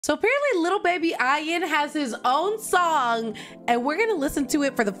So apparently little baby Ian has his own song and we're gonna listen to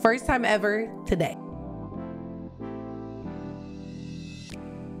it for the first time ever today.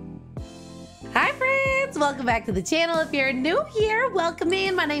 Hi friends, welcome back to the channel. If you're new here, welcome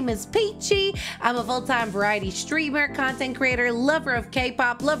in. My name is Peachy. I'm a full-time variety streamer, content creator, lover of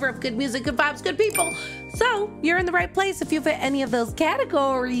K-pop, lover of good music, good vibes, good people. So you're in the right place if you fit any of those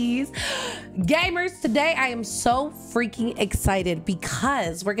categories. Gamers, today I am so freaking excited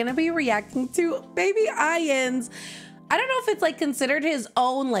because we're gonna be reacting to baby Ian's, I don't know if it's like considered his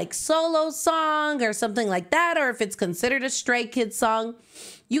own like solo song or something like that, or if it's considered a Stray Kids song.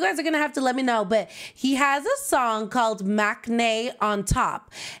 You guys are gonna have to let me know, but he has a song called Maknaeon탑.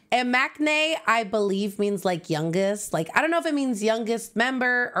 And maknae, I believe, means like youngest. Like, I don't know if it means youngest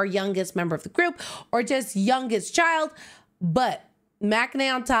member or youngest member of the group or just youngest child, but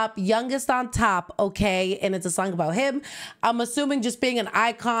Maknaeon탑, youngest on top, okay? And it's a song about him. I'm assuming just being an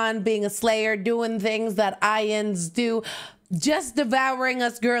icon, being a slayer, doing things that Ians do, just devouring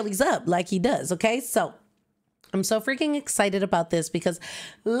us girlies up like he does, okay? So I'm so freaking excited about this because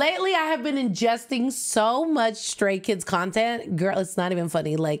lately I have been ingesting so much Stray Kids content. Girl, it's not even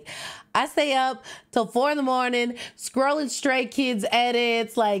funny. Like, I stay up till 4 in the morning, scrolling Stray Kids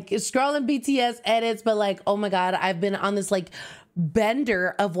edits, like scrolling BTS edits, but like, oh my God, I've been on this like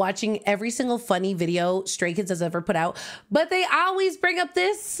bender of watching every single funny video Stray Kids has ever put out, but they always bring up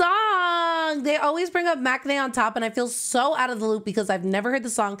this song. They always bring up Maknaeon탑, and I feel so out of the loop because I've never heard the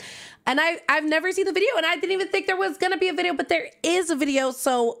song and I've never seen the video, and I didn't even think there was gonna be a video, but there is a video,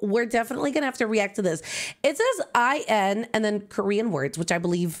 so we're definitely gonna have to react to this. It says IN and then Korean words, which I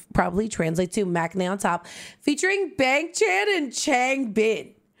believe probably translate to Maknaeon탑, featuring Bangchan and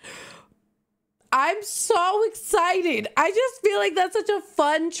Changbin. I'm so excited. I just feel like that's such a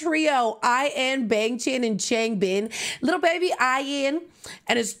fun trio. Ian, Bangchan, and Changbin. Little baby Ian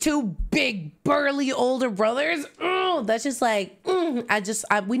and his two big, burly older brothers. That's just like,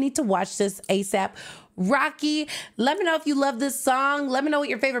 we need to watch this ASAP. Rocky, let me know if you love this song. Let me know what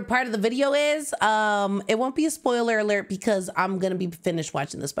your favorite part of the video is. It won't be a spoiler alert because I'm gonna be finished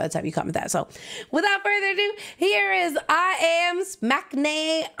watching this by the time you comment that. So without further ado, here is Iam's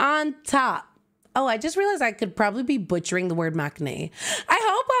Maknaeon탑. Oh, I just realized I could probably be butchering the word maknae. I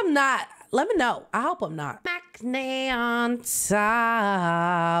hope I'm not. Let me know. I hope I'm not.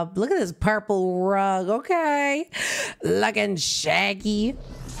 Maknaeon탑. Look at this purple rug, okay? Looking shaggy.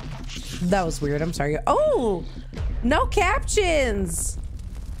 That was weird, I'm sorry. Oh, no captions.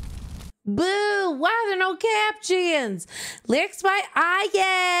 Boo, why are there no captions? Lyrics by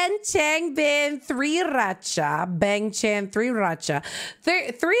Ian, Changbin, 3 Racha, Bangchan, 3 Racha.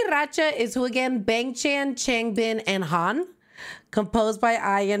 3 Racha is who again? Bangchan, Changbin, and Han. Composed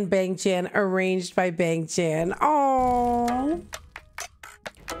by Ian, Bangchan, arranged by Bangchan. Oh.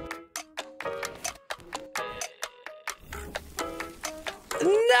 No,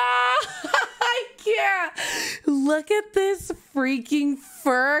 I can't. Look at this freaking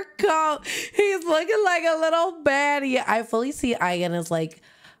fur coat. He's looking like a little baddie. I fully see Ian as like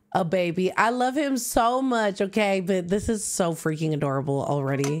a baby. I love him so much, okay? But this is so freaking adorable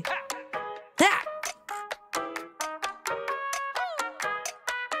already.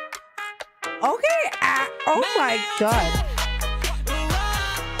 Okay, oh my God.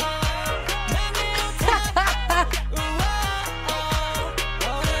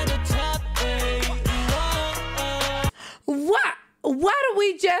 Why do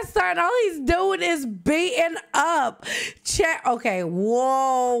we just start? All he's doing is beating up. Okay,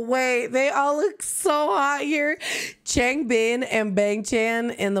 whoa, wait. They all look so hot here. Changbin and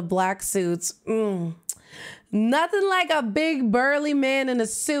Bangchan in the black suits. Nothing like a big burly man in a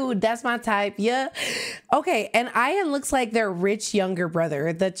suit. That's my type, yeah. Okay, and Ian looks like their rich younger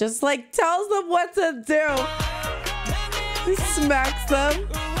brother that just like tells them what to do. He smacks them.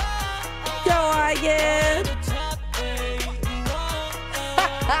 Go, Ian.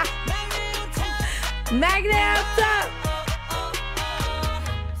 Maknaeon탑.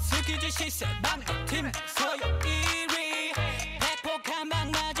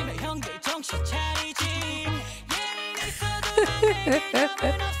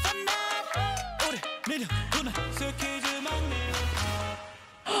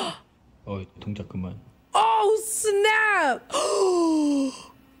 동작 그만. Oh snap.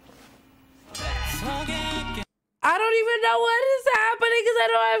 I don't even know what is happening because I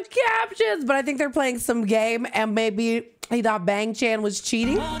don't have captions, but I think they're playing some game and maybe he thought Bangchan was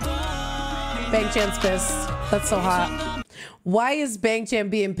cheating. Bangchan's pissed. That's so hot. Why is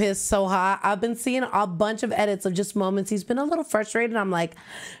Bangchan being pissed so hot? I've been seeing a bunch of edits of just moments he's been a little frustrated. I'm like,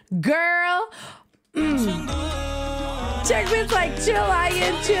 girl. Changbin's like, chill,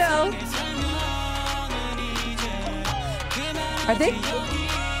 Ian, chill. Are they?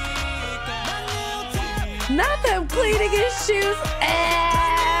 Not them cleaning his shoes.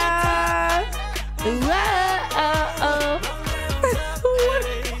 What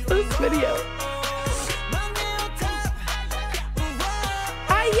is this video?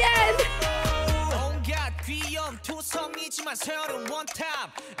 Ian!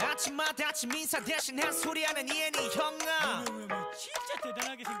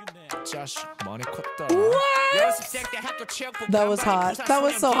 What? That was hot. That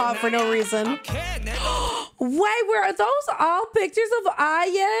was so hot for no reason. Wait, were those all pictures of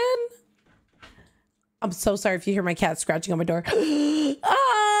Ian? I'm so sorry if you hear my cat scratching on my door.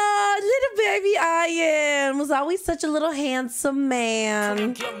 Oh, little baby Ian was always such a little handsome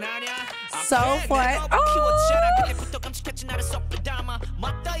man. So fun. Oh.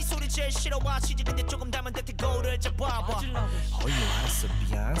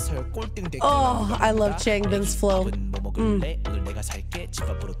 Oh, I love Changbin's flow.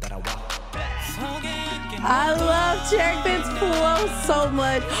 I love Changbin's flow so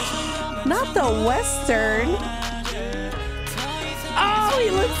much. Not the Western. Oh, he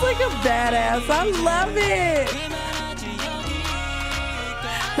looks like a badass. I love it.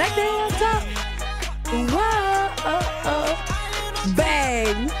 막내온탑. Whoa,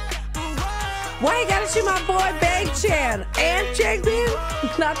 bang. Why you gotta shoot my boy Bang Chan and Changbin?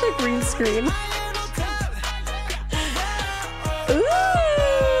 Not the green screen. Ooh.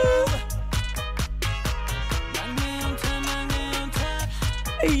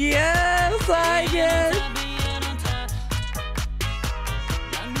 Yes, I get.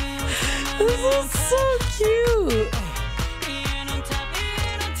 This is so cute. Ian on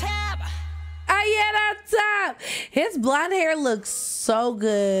top. His blonde hair looks so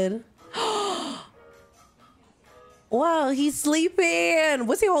good. Wow, he's sleeping.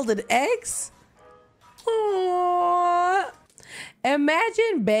 What's he holding? Eggs? Aww.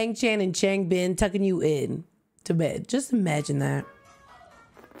 Imagine Bang Chan and Changbin tucking you in to bed. Just imagine that.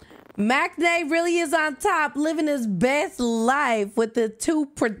 Maknae really is on top, living his best life with the two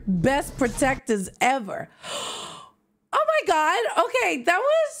best protectors ever. Oh my God. Okay, that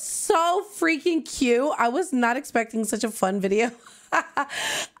was so freaking cute. I was not expecting such a fun video.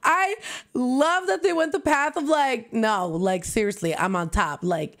 I love that they went the path of like, no, like seriously, I'm on top.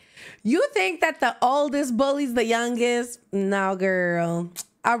 Like, you think that the oldest bully's the youngest? No, girl.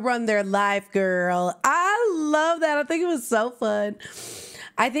 I run their life, girl. I love that. I think it was so fun.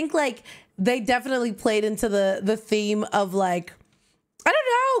 I think like they definitely played into the theme of like, I don't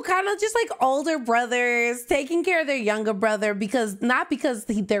know, kind of just like older brothers taking care of their younger brother not because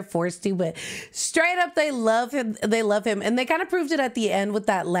they're forced to, but straight up they love him. They love him. And they kind of proved it at the end with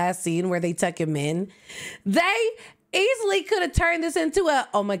that last scene where they tuck him in. They easily could have turned this into a,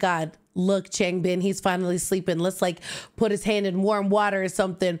 oh my God, look, Changbin, he's finally sleeping. Let's like put his hand in warm water or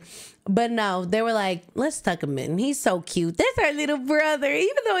something. But no, they were like, let's tuck him in. He's so cute. That's our little brother.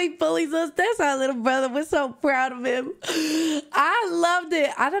 Even though he bullies us, that's our little brother. We're so proud of him. I loved it.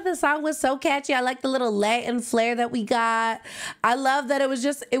 I thought the song was so catchy. I like the little Latin flair that we got. I love that it was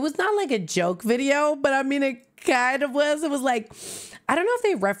not like a joke video, but I mean, it kind of was. It was like, I don't know if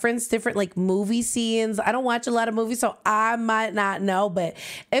they reference different like movie scenes. I don't watch a lot of movies, so I might not know, but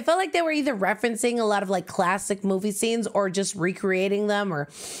it felt like they were either referencing a lot of like classic movie scenes or just recreating them, or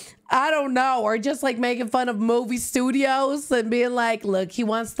I don't know, or just like making fun of movie studios and being like, look, he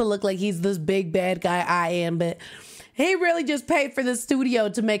wants to look like he's this big bad guy I am, but he really just paid for the studio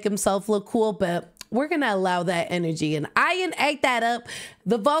to make himself look cool, but we're going to allow that energy. And Ian ate that up.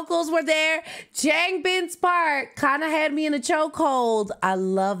 The vocals were there. Changbin's part kind of had me in a chokehold. I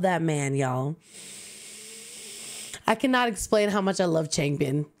love that man, y'all. I cannot explain how much I love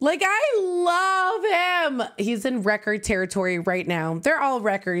Changbin. Like, I love him. He's in record territory right now. They're all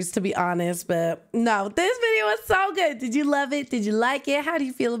records, to be honest, but no, this video was so good. Did you love it? Did you like it? How do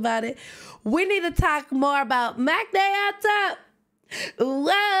you feel about it? We need to talk more about Makneon탑.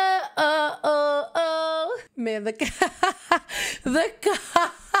 Whoa, man, the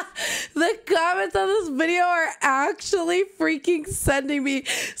comments on this video are actually freaking sending me.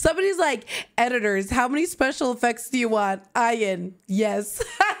 Somebody's like, editors, how many special effects do you want? Ian, yes.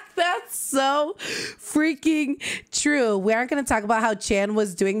 That's so freaking true. We aren't going to talk about how Chan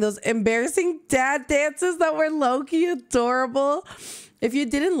was doing those embarrassing dad dances that were low-key adorable. If you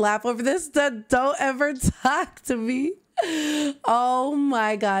didn't laugh over this, then don't ever talk to me. Oh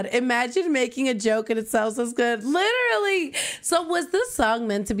my God. Imagine making a joke and it sounds as good. Literally. So was this song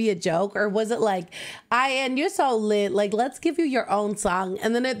meant to be a joke, or was it like, Ian, you're so lit, like, let's give you your own song?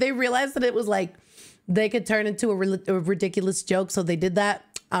 And then they realized that it was like they could turn into a ridiculous joke. So they did that.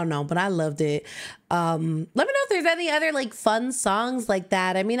 I don't know, but I loved it. Let me know if there's any other like fun songs like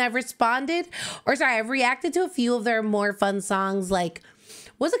that. I mean, I've reacted to a few of their more fun songs, like,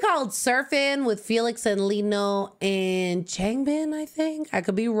 what's it called? Surfing with Felix and Lino and Changbin, I think. I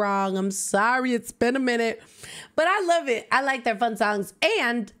could be wrong. I'm sorry. It's been a minute. But I love it. I like their fun songs.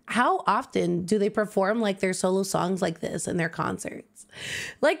 And how often do they perform like their solo songs like this in their concerts?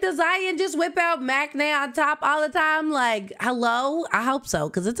 Like, does Zion just whip out 막내온탑 all the time? Like, hello? I hope so,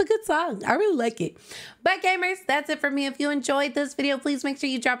 because it's a good song. I really like it. But gamers, that's it for me. If you enjoyed this video, please make sure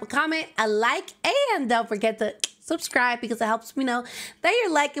you drop a comment, a like, and don't forget to subscribe, because it helps me know that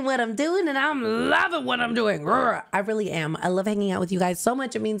you're liking what I'm doing and I'm loving what I'm doing. I really am. I love hanging out with you guys so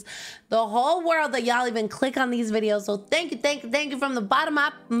much. It means the whole world that y'all even click on these videos. So thank you from the bottom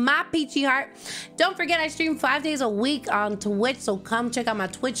of my peachy heart. Don't forget, I stream 5 days a week on Twitch, so come check out my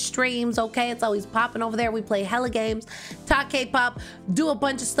Twitch streams, okay? It's always popping over there. We play hella games, talk K-pop, do a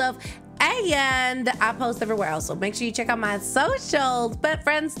bunch of stuff, and I post everywhere else, so make sure you check out my socials. But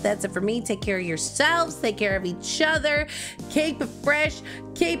friends, that's it for me. Take care of yourselves, take care of each other, keep it fresh,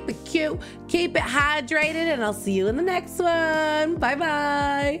 keep it cute, keep it hydrated, and I'll see you in the next one. Bye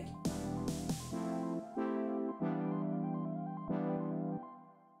bye.